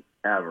thing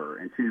ever.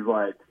 And she's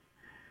like,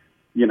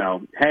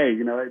 hey,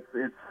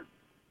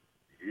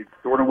 it's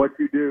sort of what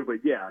you do.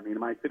 But yeah, I mean,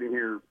 am I sitting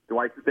here, do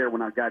I sit there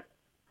when I've got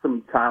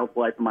some child's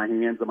life in my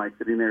hands? Am I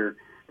sitting there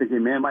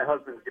thinking, man, my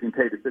husband's getting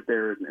paid to sit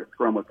there and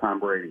scrum with Tom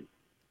Brady?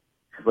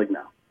 She's like,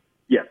 no.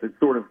 Yes, it's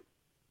sort of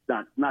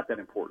not that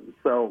important.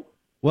 So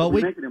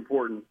we make it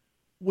important.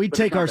 We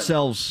take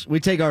ourselves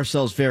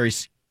very.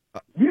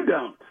 You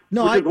don't.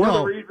 No, one of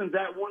the reasons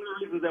that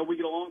we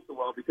get along so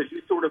well, because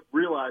you sort of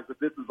realize that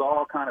this is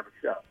all kind of a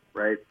show,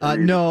 right?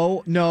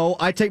 No,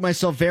 I take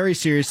myself very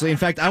seriously. In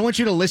fact, I want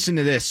you to listen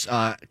to this.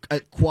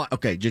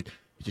 Okay,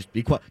 just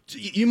be quiet.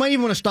 You might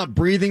even want to stop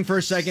breathing for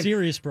a second.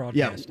 Serious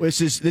broadcasting. Yeah,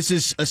 this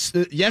is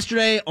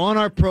yesterday on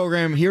our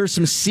program. Here's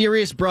some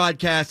serious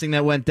broadcasting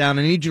that went down.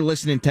 I need you to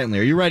listen intently.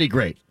 Are you ready?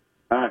 Great.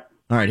 All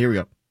right, here we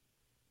go.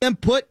 And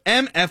put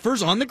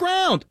MFers on the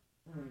ground.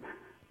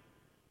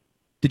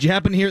 Did you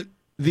happen to hear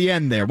the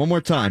end there? One more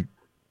time.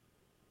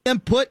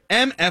 And put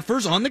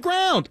MFers on the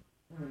ground.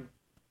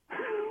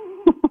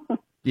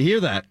 You hear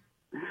that?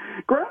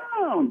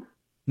 Ground.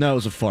 No, it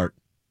was a fart.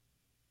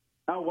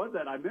 How was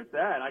that? I missed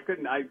that. I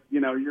couldn't.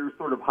 Your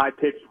sort of high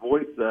pitched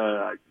voice.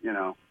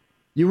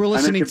 You were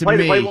listening to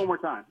me. Play one more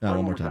time.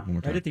 One more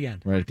time. Right at the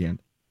end. Right at the end.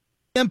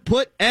 And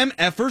put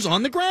MFers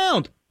on the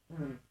ground.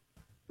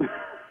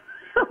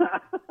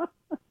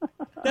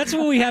 That's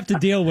what we have to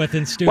deal with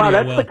in studio. Wow,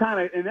 that's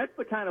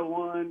the kind of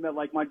one that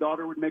my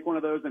daughter would make one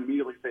of those and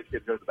immediately say she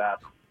had to go to the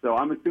bathroom. So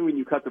I'm assuming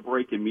you cut the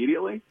break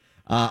immediately.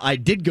 I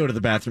did go to the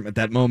bathroom at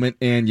that moment,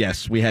 and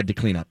yes, we had to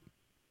clean up.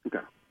 Okay.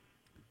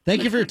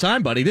 Thank you for your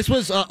time, buddy. This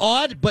was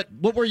odd, but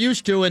what we're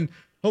used to, and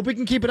hope we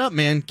can keep it up,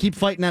 man. Keep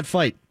fighting that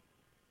fight.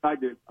 I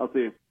do. I'll see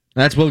you.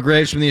 That's Will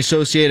Graves from the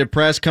Associated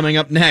Press. Coming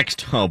up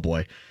next, oh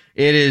boy,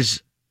 it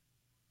is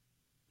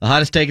the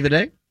hottest take of the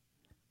day,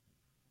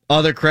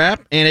 other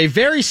crap, and a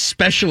very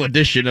special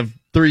edition of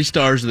 3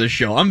 Stars of the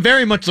Show. I'm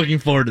very much looking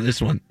forward to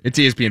this one. It's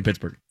ESPN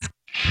Pittsburgh.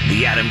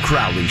 The Adam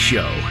Crowley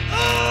Show.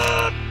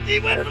 He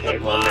went from the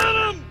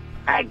bottom.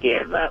 I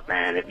give up,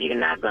 man. If you're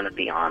not going to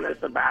be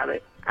honest about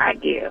it, I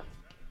give.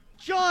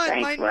 John,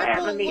 Thanks my for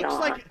having nipple me looks on.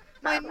 like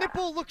My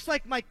nipple looks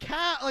like my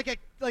cat,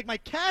 like my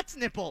cat's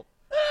nipple.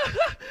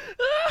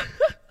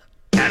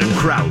 Adam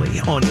Crowley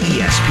on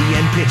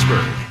ESPN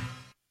Pittsburgh.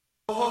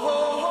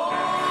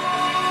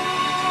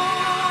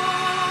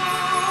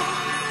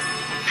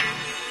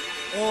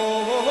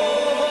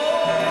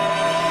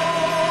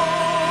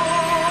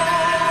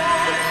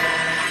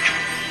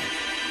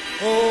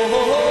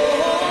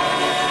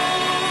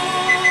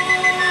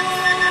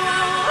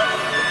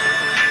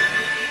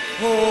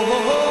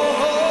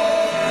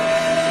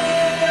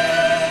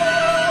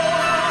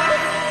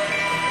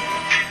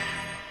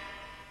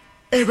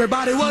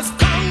 Everybody was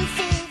kung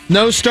fu.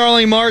 No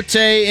Starling Marte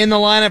in the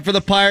lineup for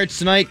the Pirates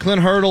tonight.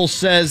 Clint Hurdle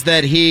says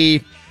that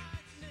he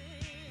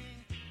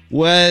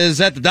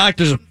was at the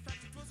doctor's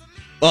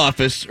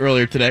office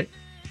earlier today.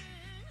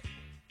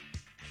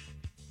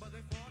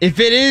 If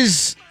it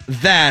is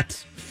that,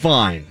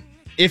 fine.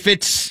 If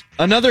it's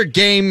another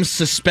game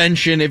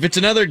suspension, if it's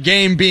another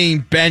game being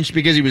benched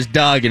because he was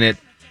dogging it,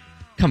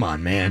 come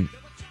on, man.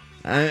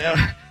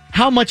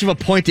 How much of a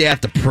point do you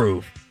have to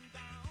prove?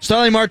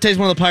 Starling Marte is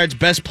one of the Pirates'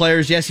 best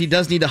players. Yes, he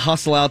does need to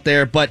hustle out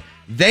there, but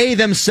they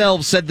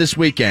themselves said this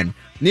weekend,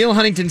 Neil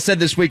Huntington said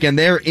this weekend,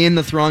 they're in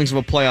the throngs of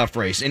a playoff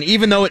race. And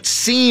even though it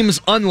seems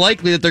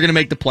unlikely that they're going to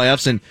make the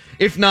playoffs, and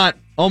if not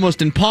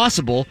almost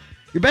impossible,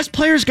 your best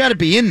player's got to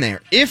be in there.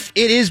 If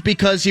it is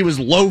because he was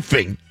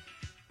loafing,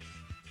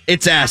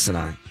 it's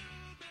asinine.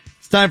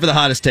 It's time for the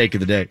hottest take of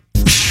the day.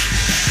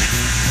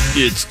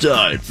 It's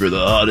time for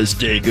the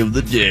hottest take of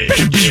the day.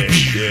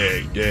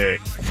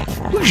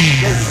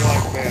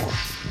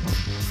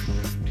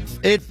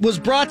 It was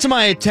brought to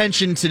my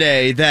attention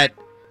today that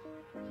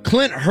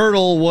Clint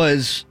Hurdle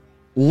was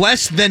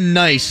less than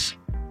nice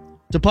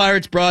to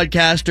Pirates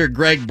broadcaster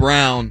Greg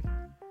Brown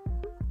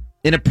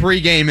in a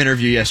pregame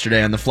interview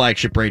yesterday on the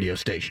flagship radio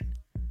station.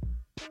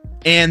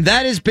 And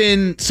that has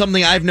been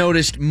something I've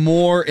noticed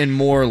more and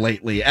more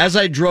lately. As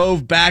I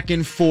drove back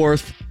and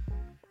forth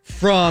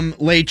from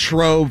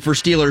Latrobe for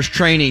Steelers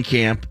training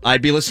camp,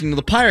 I'd be listening to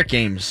the Pirate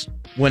games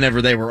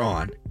whenever they were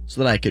on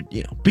so that I could,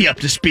 be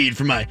up to speed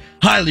for my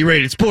highly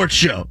rated sports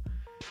show.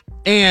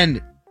 And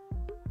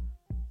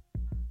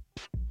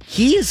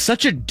he is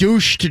such a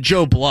douche to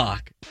Joe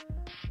Block.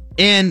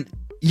 And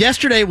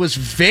yesterday was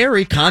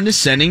very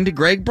condescending to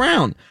Greg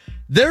Brown.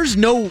 There's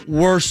no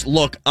worse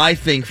look, I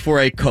think, for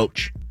a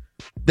coach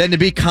than to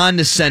be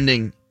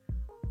condescending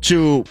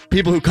to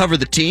people who cover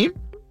the team.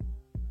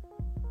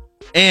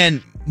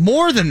 And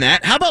more than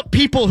that, how about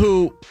people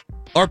who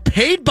are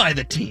paid by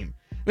the team?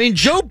 I mean,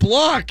 Joe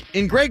Block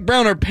and Greg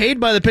Brown are paid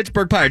by the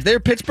Pittsburgh Pirates. They're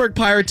Pittsburgh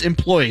Pirates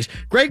employees.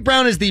 Greg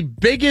Brown is the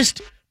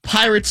biggest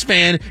Pirates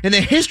fan in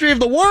the history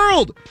of the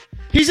world.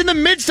 He's in the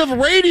midst of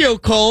radio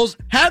calls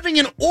having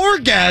an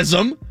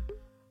orgasm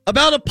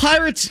about a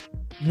Pirates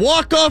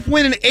walk-off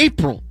win in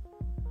April.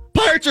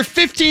 Pirates are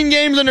 15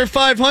 games under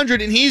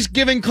 500, and he's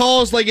giving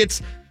calls like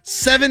it's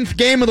 7th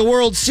game of the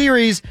World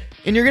Series,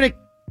 and you're going to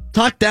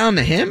talk down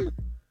to him?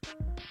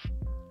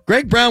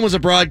 Greg Brown was a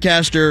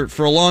broadcaster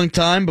for a long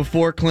time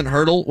before Clint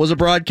Hurdle was a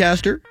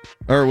broadcaster,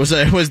 or was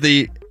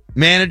the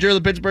manager of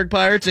the Pittsburgh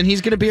Pirates, and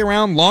he's going to be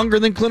around longer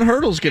than Clint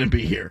Hurdle's going to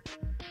be here.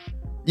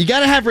 You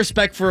got to have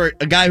respect for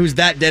a guy who's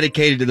that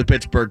dedicated to the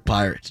Pittsburgh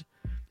Pirates.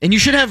 And you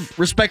should have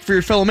respect for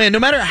your fellow man, no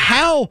matter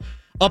how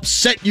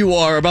upset you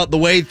are about the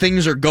way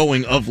things are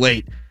going of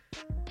late.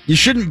 You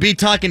shouldn't be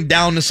talking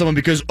down to someone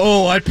because,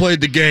 I played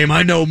the game,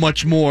 I know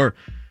much more.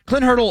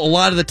 Clint Hurdle, a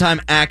lot of the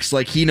time, acts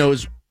like he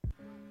knows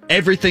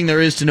everything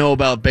there is to know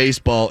about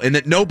baseball and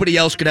that nobody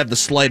else could have the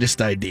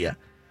slightest idea.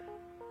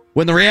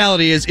 When the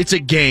reality is, it's a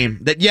game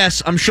that,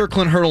 yes, I'm sure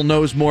Clint Hurdle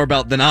knows more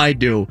about than I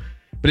do,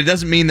 but it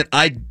doesn't mean that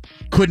I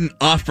couldn't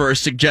offer a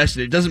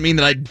suggestion. It doesn't mean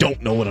that I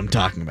don't know what I'm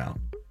talking about.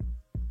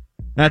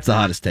 That's the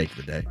hottest take of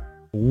the day.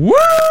 Woo!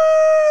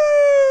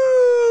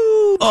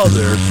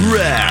 Other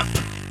crap.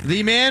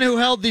 The man who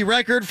held the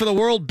record for the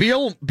world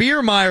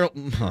beer mile...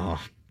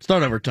 Oh,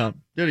 start over,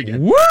 Tom. Do it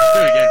again. Woo! Do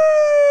it again.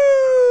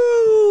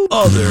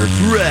 Other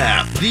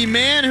crap. The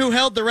man who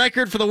held the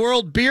record for the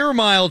World Beer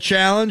Mile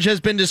Challenge has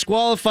been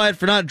disqualified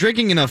for not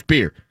drinking enough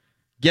beer.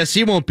 Guess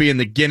he won't be in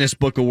the Guinness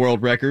Book of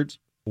World Records.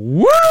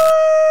 Woo!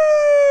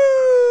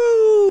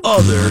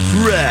 Other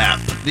crap.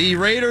 The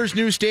Raiders'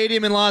 new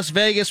stadium in Las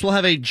Vegas will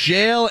have a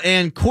jail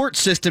and court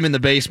system in the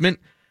basement,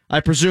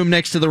 I presume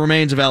next to the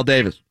remains of Al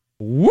Davis.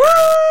 Woo!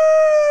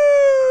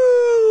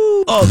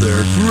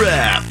 Other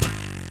crap.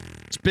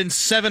 It's been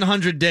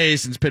 700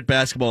 days since Pitt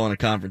basketball in a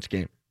conference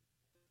game.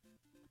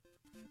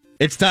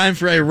 It's time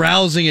for a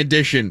rousing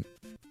edition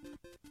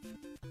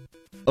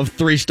of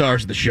 3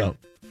 stars of the show.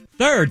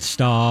 Third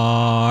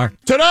star.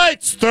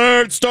 Tonight's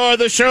third star of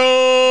the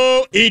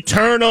show,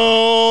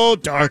 Eternal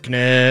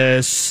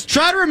Darkness.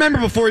 Try to remember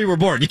before you were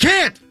born. You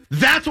can't.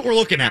 That's what we're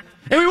looking at.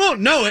 And we won't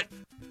know it,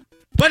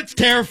 but it's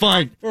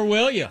terrifying. Or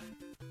will you?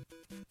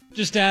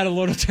 Just add a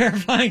little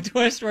terrifying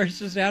twist where it's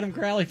just Adam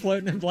Crowley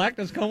floating in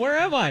blackness going, where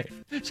am I?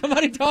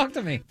 Somebody talk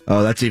to me.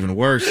 Oh, that's even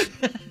worse.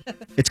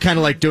 It's kind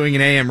of like doing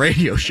an AM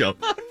radio show.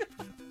 Oh, no.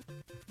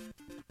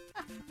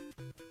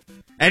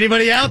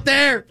 Anybody out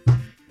there?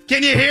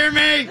 Can you hear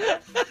me?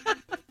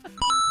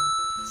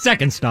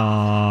 Second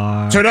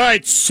star.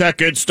 Tonight's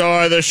second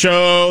star of the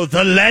show,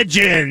 the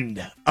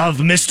legend of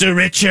Mr.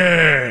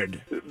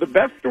 Richard. The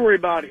best story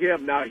about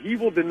him, now he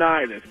will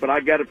deny this, but I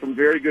got it from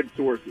very good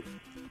sources.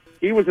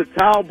 He was a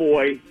towel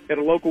boy at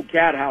a local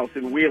cat house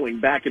in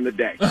Wheeling back in the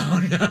day.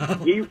 Oh, no.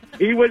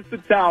 He was the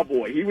towel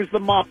boy. He was the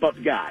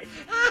mop-up guy.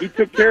 He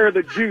took care of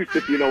the juice,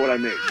 if you know what I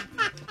mean.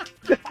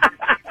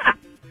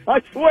 I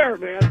swear,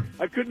 man,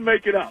 I couldn't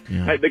make it up.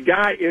 Yeah. The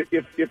guy,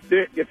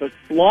 if a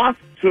sloth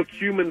took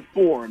human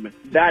form,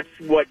 that's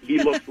what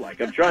he looks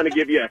like. I'm trying to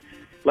give you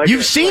like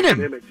You've seen him.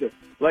 an image of,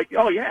 like,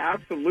 oh yeah,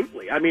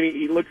 absolutely. I mean,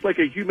 he looks like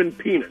a human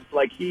penis.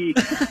 Like he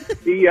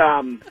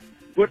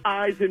put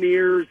eyes and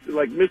ears,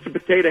 like Mr.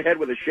 Potato Head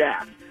with a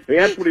shaft. I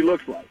mean, that's what he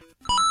looks like.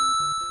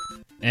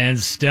 And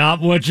stop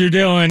what you're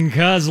doing,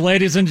 because,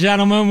 ladies and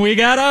gentlemen, we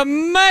got a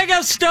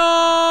megastar!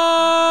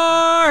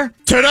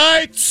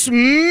 Tonight's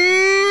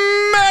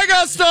megastar,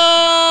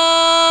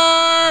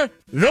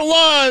 the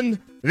one,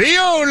 the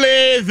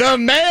only, the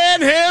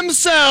man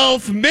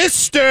himself,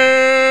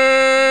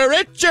 Mr.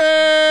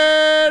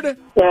 Richard.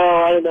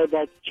 Well, I don't know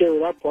about the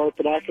cheering up part,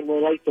 but I can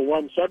relate to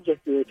one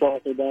subject you were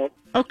talking about.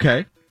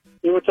 Okay.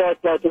 You were talking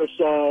about this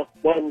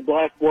one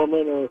black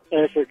woman, or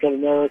African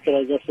American,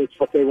 I guess that's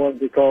what they want to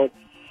be called,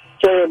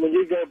 saying when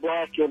you go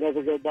black, you'll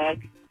never go back.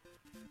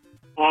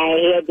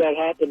 I had that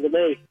happen to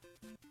me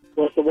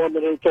with the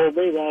woman who told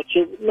me that.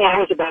 I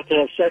was about to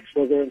have sex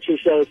with her, and she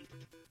says,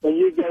 when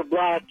you go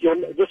black,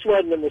 this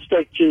wasn't a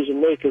mistake choosing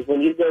me, because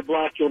when you go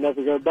black, you'll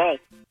never go back.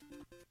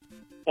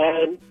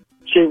 And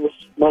she was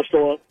my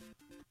story.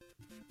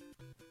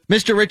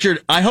 Mr.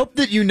 Richard, I hope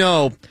that you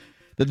know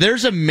that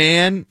there's a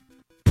man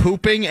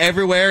pooping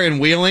everywhere in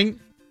Wheeling,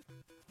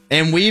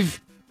 and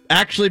we've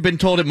actually been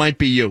told it might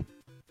be you.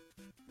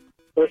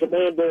 There's a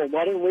man doing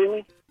what in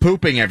Wheeling?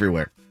 Pooping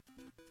everywhere.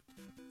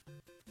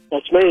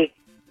 That's me.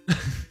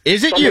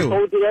 Is it Someone you?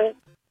 told you that?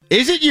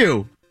 Is it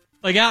you?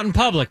 Like out in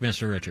public,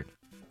 Mr. Richard.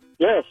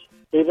 Yes,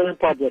 even in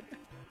public.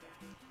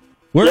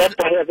 Where's Yep,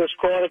 I have this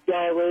chronic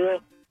diarrhea,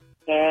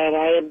 and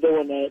I am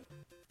doing that.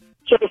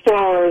 So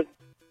far, it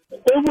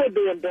would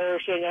be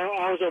embarrassing.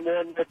 I was in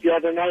one the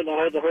other night, and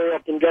I had to hurry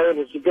up and go, and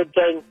it's a good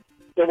thing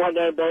there wasn't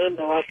anybody in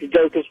there I could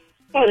go, because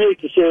I'd hate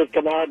to see it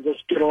come out and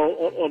just get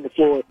on the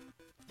floor.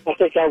 I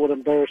think I would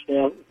embarrass me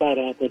if that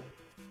happened.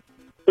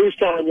 Who's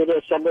telling you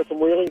this? Somebody from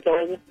Wheeling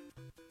telling you?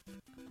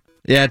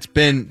 Yeah, it's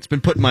been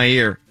put in my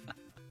ear.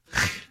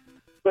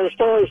 But as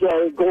far as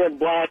going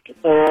black,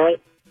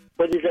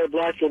 when you go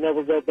black, you'll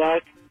never go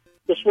back.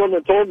 This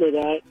woman told me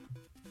that.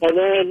 And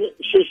then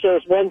she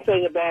says one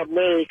thing about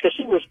me, because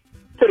she was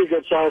pretty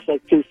good size,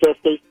 like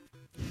 250,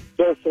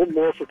 so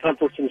more for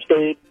comfort and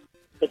speed.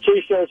 And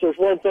she says there's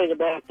one thing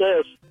about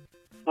this.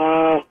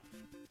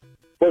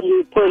 When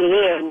you put it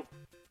in,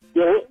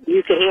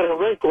 you can hit a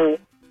wrinkle,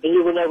 and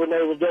you will never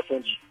know the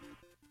difference.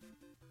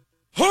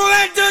 Who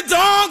let the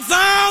dogs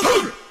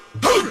out?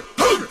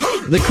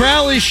 The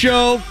Crowley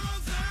Show.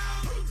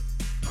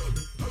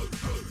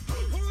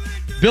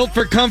 Built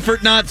for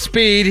comfort, not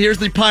speed. Here's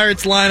the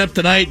Pirates lineup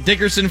tonight.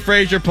 Dickerson,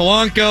 Frazier,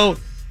 Polanco,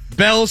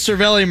 Bell,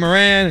 Cervelli,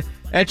 Moran,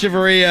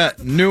 Echeverria,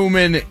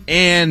 Newman,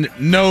 and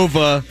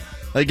Nova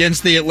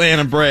against the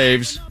Atlanta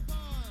Braves.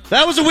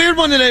 That was a weird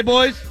one today,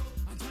 boys.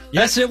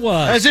 Yes, it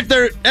was. As if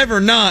they're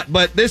ever not,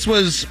 but this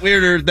was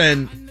weirder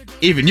than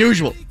even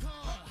usual.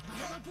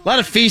 A lot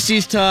of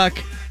feces talk.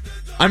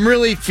 I'm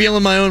really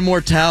feeling my own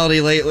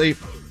mortality lately.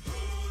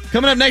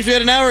 Coming up next, we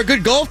had an hour of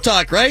good golf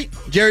talk, right?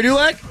 Jerry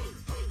Dulac?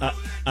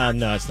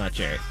 No, it's not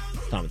Jerry.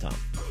 It's Tom and Tom.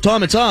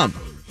 Tom and Tom.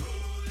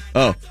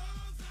 Oh.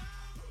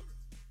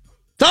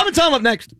 Tom and Tom up next.